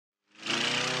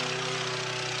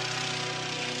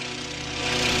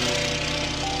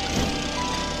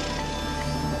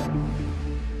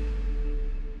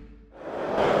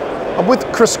with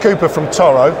Chris Cooper from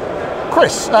Toro.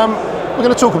 Chris, we're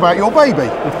going to talk about your baby.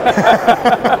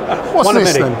 What's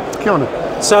this then? Come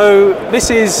on. So this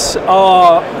is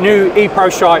our new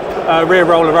eProStripe rear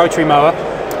roller rotary mower.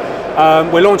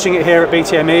 We're launching it here at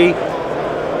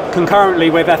BTME, concurrently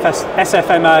with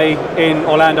SFMA in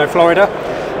Orlando, Florida.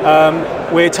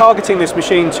 We're targeting this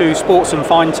machine to sports and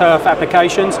fine turf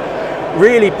applications,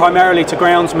 really primarily to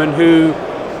groundsmen who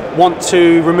want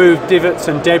to remove divots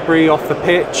and debris off the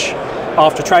pitch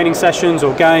after training sessions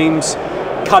or games,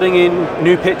 cutting in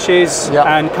new pitches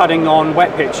and cutting on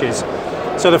wet pitches.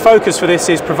 So the focus for this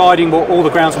is providing what all the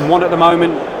groundsmen want at the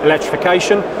moment: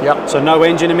 electrification, so no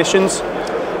engine emissions,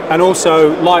 and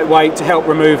also lightweight to help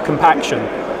remove compaction.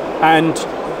 And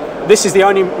this is the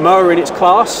only mower in its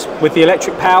class with the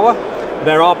electric power.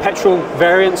 There are petrol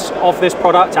variants of this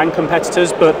product and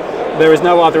competitors, but there is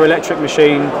no other electric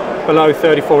machine below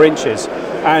 34 inches.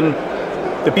 And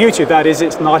the beauty of that is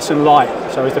it's nice and light.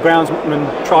 So as the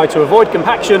groundsmen try to avoid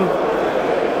compaction,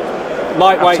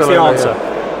 lightweight's the answer.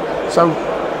 Yeah. So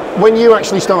when you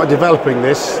actually started developing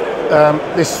this,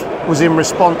 this was in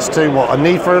response to what, a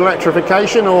need for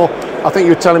electrification, or I think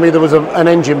you were telling me there was an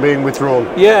engine being withdrawn?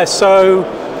 Yeah, so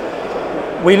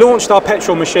we launched our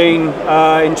petrol machine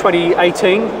in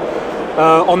 2018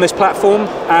 on this platform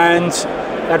and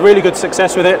had really good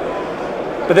success with it.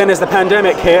 But then as the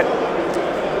pandemic hit,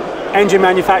 engine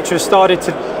manufacturers started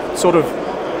to sort of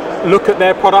look at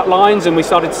their product lines, and we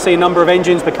started to see a number of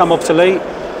engines become obsolete.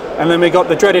 And then we got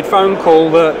the dreaded phone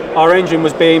call that our engine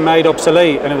was being made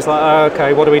obsolete, and it was like, oh,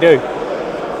 okay, what do we do?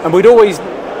 And we'd always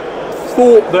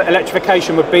thought that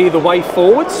electrification would be the way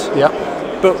forwards,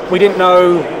 but we didn't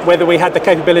know whether we had the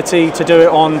capability to do it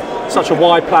on such a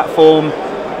wide platform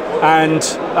and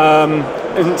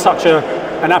in such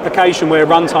an application where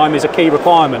runtime is a key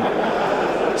requirement.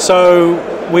 So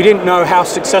we didn't know how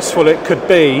successful it could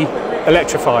be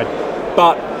electrified,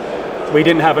 but we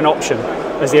didn't have an option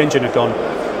as the engine had gone.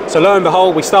 So lo and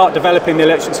behold, we start developing the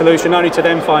electric solution, only to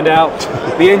then find out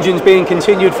the engine's being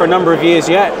continued for a number of years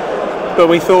yet. But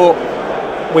we thought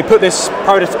we put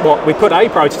a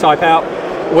prototype out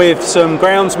with some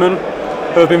groundsmen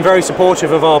who have been very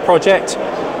supportive of our project,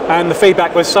 and the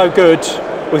feedback was so good,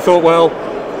 we thought, well,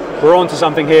 we're on to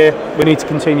something here, we need to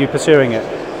continue pursuing it.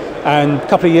 And a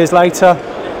couple of years later,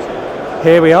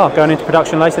 here we are, going into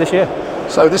production later this year.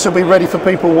 So this will be ready for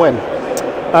people when?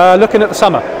 Looking at the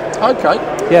summer. Okay.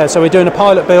 Yeah, so we're doing a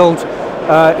pilot build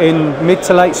in mid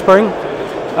to late spring,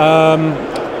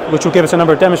 which will give us a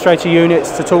number of demonstrator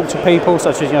units to talk to people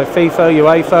such as FIFA,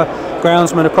 UEFA,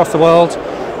 groundsmen across the world.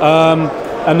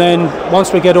 And then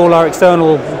once we get all our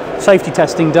external safety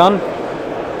testing done,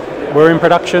 we're in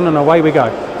production and away we go.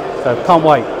 So can't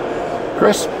wait.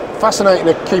 Chris, fascinating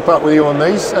to keep up with you on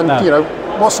these. And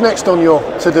what's next on your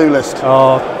to-do list?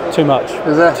 Oh, too much.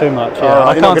 Is there? Too much,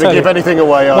 yeah. You're not going to give anything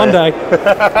away, are you? One day.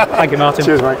 Thank you, Martin.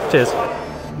 Cheers, mate. Cheers.